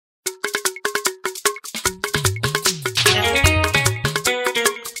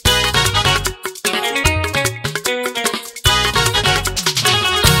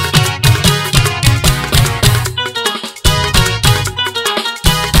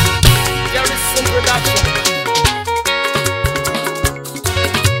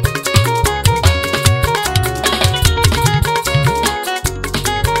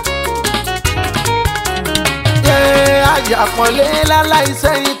Basit Aponle láláì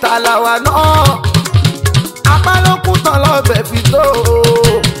sẹ́yìn tàlàwà náà. Apálókùn tán lọ́bẹ̀ fi tó.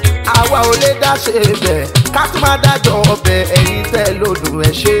 Àwa ò lè dá ṣe bẹ̀, ká tún má dájọ́ ọbẹ̀ ẹ̀yìn tẹ́ lòdùn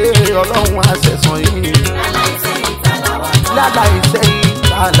ẹ̀ ṣe Ọlọ́run àṣẹ̀sán yìí. Láláì sẹ́yìn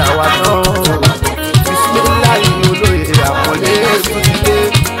tàlàwà náà. Bismillahi olóyè Aponle tún ti dé.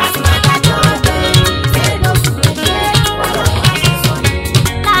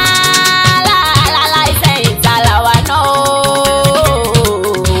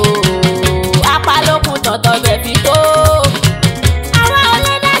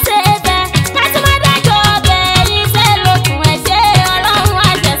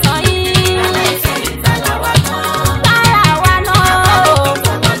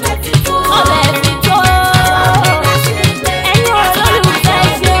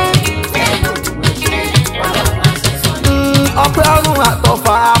 Ọpẹ́ ọ̀run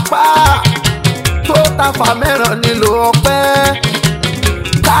àtọ̀fà apá tó tafà mẹ́ràn nílò ọpẹ́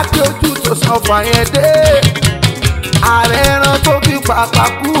káàkiri ojú tó sọfà yẹn dé ààrẹ ẹran tó fi pàpà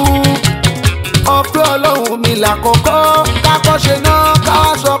kú. Ọpẹ́ Ọlọ́run mi làkọ́kọ́ kákọ́ ṣe náà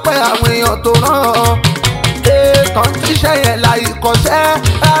káwá sọ pé àwọn èèyàn tó rán ètò tíṣẹ́ yẹn láì kọ́ṣẹ́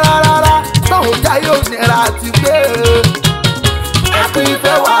rárá tóun já yóò nira àti gbé. Ẹkú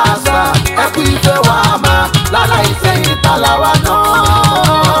ìfẹ́ wà sá ẹkú ìfẹ́ wà má láláì sẹ́yìn tàlàwà náà.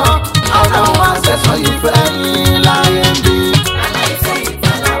 Ọlọ́run àṣẹ̀sán ìfẹ́ yín láyé ń bí.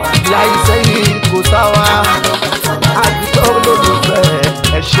 Láì sẹ́yìn kò sáwà àdúgbò olólùfẹ́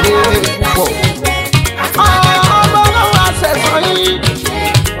ẹ̀ ṣe púpọ̀. Ọlọ́run àṣẹ̀sán yín.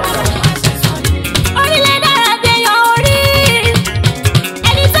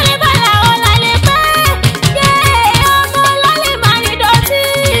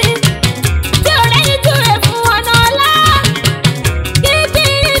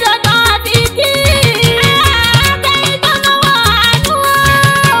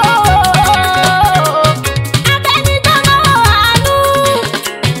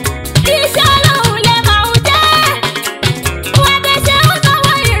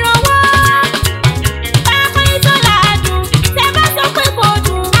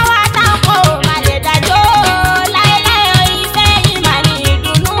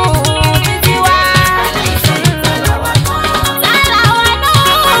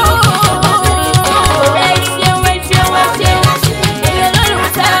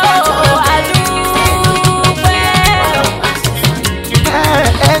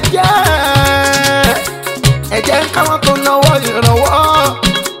 Ẹ̀jẹ̀ káwọn tó náwó ìrànwọ́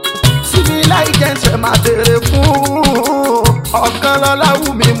síbi láì jẹ́sẹ̀ máa bèrè fún ọ̀kan lọ́la wù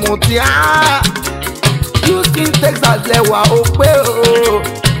mí mú tí á. Houston Texas lẹ́wà ó pé o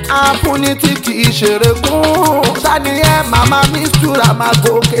àfúnni tí kì í ṣeré kún. Sani ẹ màmá mi túra máa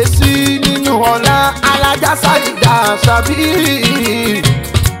gòkè sí nínú ọ̀la alájà sáyidà ṣàbí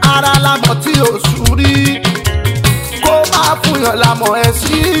ara lámọ̀ tí ò súrí kó máa fúnyàn lámọ̀ ẹ̀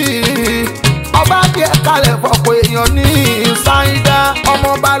sí. Ọba díẹ̀ kalẹ̀ fọ̀pọ̀ èèyàn ní ṣáídá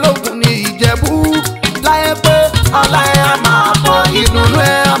ọmọ Balógun ní Ìjẹ̀bú láyé pé ọlá ẹ̀ á máa pọ̀ ìdùnnú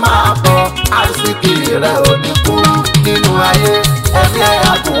ẹ̀ á máa pọ̀ àsìkí rẹ̀ ò ní kú nínú ayé ẹ̀mí ẹ̀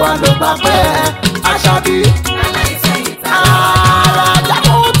á kú wa ló bá pẹ́ Àṣàbí. Àràjà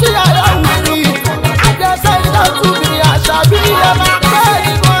kò tí àyà wù mí àjẹsẹ́ iná tún ní Àṣàbí ẹ̀ máa pẹ́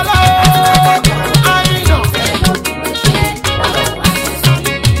nínú ọlá ẹ̀.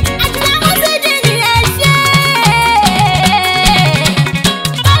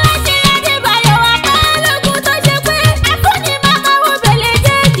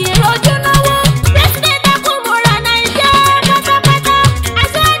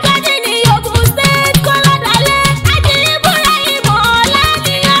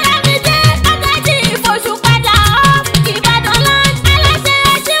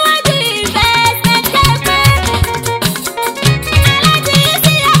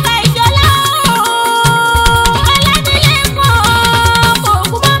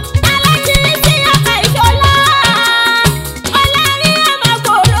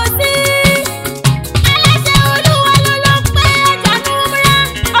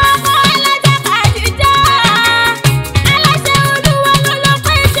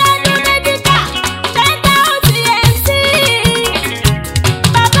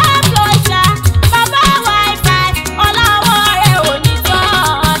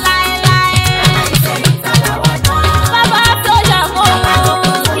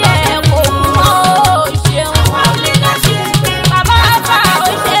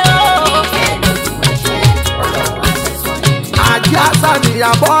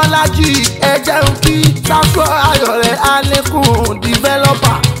 Bọ́lájì ẹ̀jẹ̀ ń kí sáfọ́ ayọ̀rẹ́ alẹ́kùn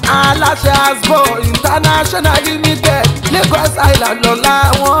developer aláṣẹ asbo international limited Lagos Island lọ́la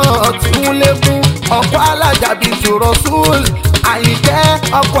wọn tí ń lékún ọkọ̀ alájà bíi Rasul Àyìnkẹ́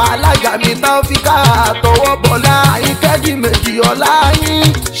ọkọ̀ alájà mi Taofika tọwọ́ bọ̀lá Àyìnkẹ́ di méjì ọ̀la yín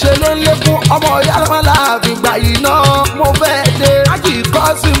ṣe ló ń lékún ọmọ yàrá àfìgbà yìí náà mo fẹ́ dé ájì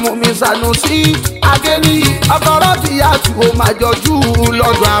Kọ́símù mi Sànúsí Adéní ọkọ̀rọ̀ fi yàtú ó máa jọjú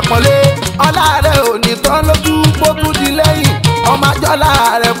lọ́dún Àpọ́nlé ọlá rẹ̀ ò ní tán lójú kó tún di lẹ́yìn ọmọ àjọlá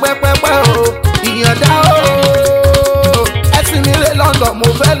rẹ̀ pẹ́pẹ́pẹ́ o ìyànjá o ẹ̀sìn mi rè London mo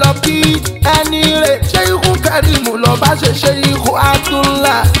fẹ́ lọ kí ẹni rè ṣé ikú Kẹ́rìmù lọ bá ṣe ikú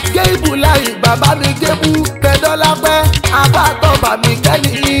Àtúnlá géèbù láyé bàbá mi gébù kẹdọ́lápẹ́ abátọ́bà mi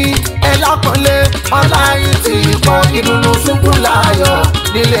kẹ́ni ẹ lápọ́nlé ọlá yín ti kọ́ ìdùnnú ṣubú láyọ̀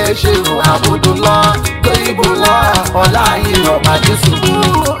nílé ṣèrò àbùdùlọ́ géèbù lọ ọlá yín ọba ti ṣubú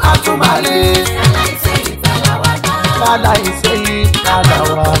àtúmọ̀lé kálá ìsẹ́yìn kálá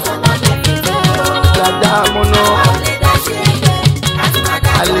wa dada múná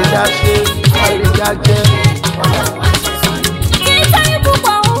àlèdáṣe àlèdájẹ.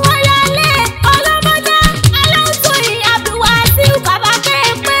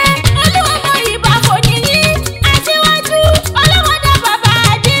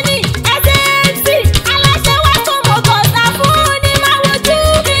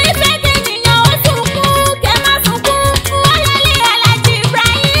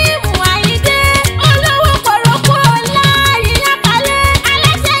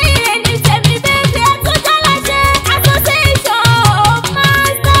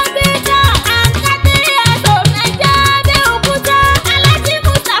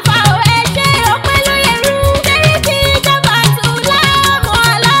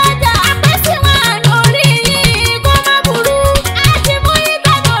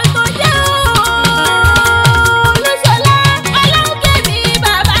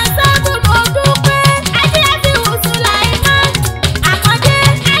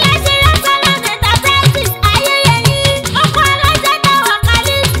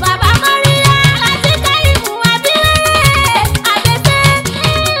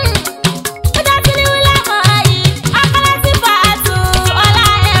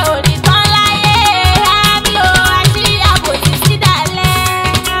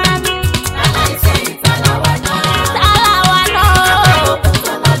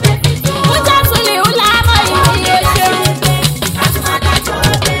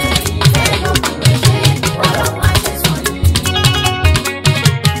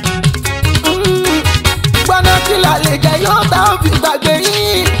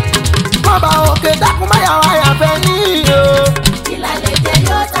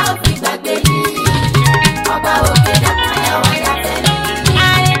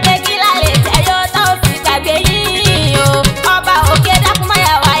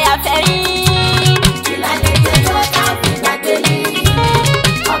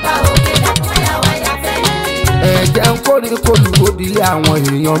 Àwọn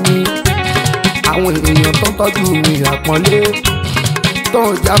èèyàn mi àwọn èèyàn tó ń tọ́jú mi Àpọ́nlé tó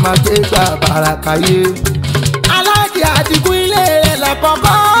ń já máa gbé gbà bàràkàyé. Aláàjì Àdìgún ilé rẹ̀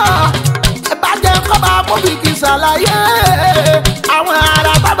lẹ́kọ̀ọ́kọ́ ìbàjẹ́ kọ́ba kóbi kì í ṣàlàyé àwọn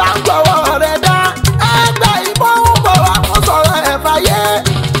ará bàbá ń gbọ́wọ́ rẹ̀ dá ẹgbẹ́ ìbọn ń bọ̀ àwọn sọ̀rọ̀ ẹ̀ fàyè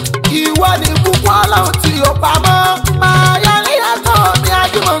ìwọ ni púpọ̀ ọlọ́run tí ó pamọ́ máa yá níyàtọ̀ ní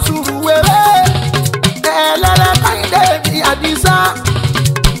ajímọ̀ sùúrù wéré ẹlẹ́rẹ́ Káyìndé mi Àdìsá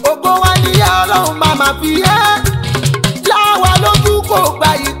ògo wa níyà ọlọ́run máa máa fi ẹ́ láwa lójú kò gba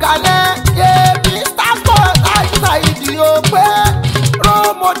ìkàlẹ̀ èmi sáfọ̀ láti ṣàìdí ó pé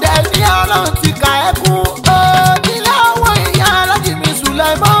rómọdé ní ọlọ́run ti kà ẹ́ kún onílé àwọn èèyàn alájìmí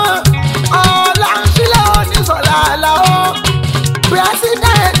Sùlẹ̀mọ́ Ọláńsílẹ̀ Oníṣọ̀lá Àlàó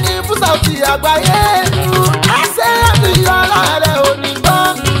president ní fúsà ti àgbáyé ẹsẹ̀ ẹ̀mí ọlọ́rẹ̀ òní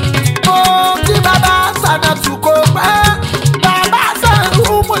gbọ́n mo kí bàbá Sànàtù kò pẹ́ bàbá Sànù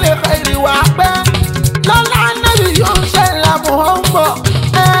múlẹ̀ fẹ́rì wá pẹ́ lọ́lá náà yóò ń ṣe ìlànà ọ̀pọ̀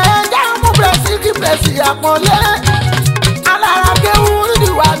ẹ̀ẹ́dá mú bẹ̀rẹ̀ kí bẹ̀rẹ̀ Àpọ́nlé alára kéwú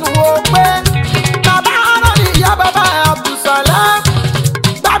níwájú ó pé bàbá ọ̀rọ̀ ìyá bàbá Abdulsala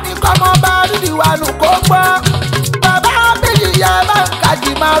gbàmí kọ́mọ bá níwájú kó gbọ́ bàbá méjì yá bá ń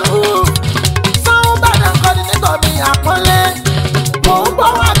kàjì màrú sáwọn bá náà kọ́ ni nítorí Àpọ́nlé mò ń bọ́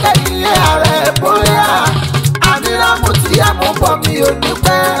wá kẹ́yìn ààrẹ bóyá àmì rámù tí a mú bọ́ mi ò ní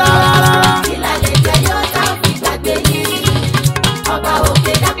pẹ́ rárá.